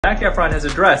Efron has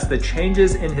addressed the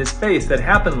changes in his face that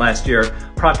happened last year,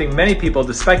 prompting many people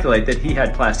to speculate that he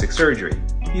had plastic surgery.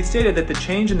 He stated that the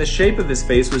change in the shape of his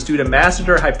face was due to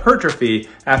masseter hypertrophy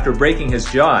after breaking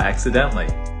his jaw accidentally.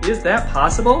 Is that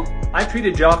possible? I've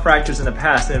treated jaw fractures in the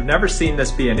past and have never seen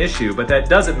this be an issue, but that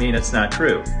doesn't mean it's not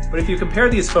true. But if you compare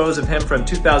these photos of him from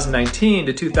 2019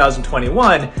 to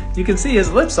 2021, you can see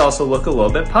his lips also look a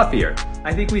little bit puffier.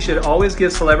 I think we should always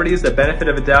give celebrities the benefit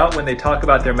of a doubt when they talk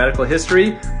about their medical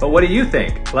history, but what do you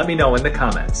think? Let me know in the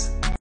comments.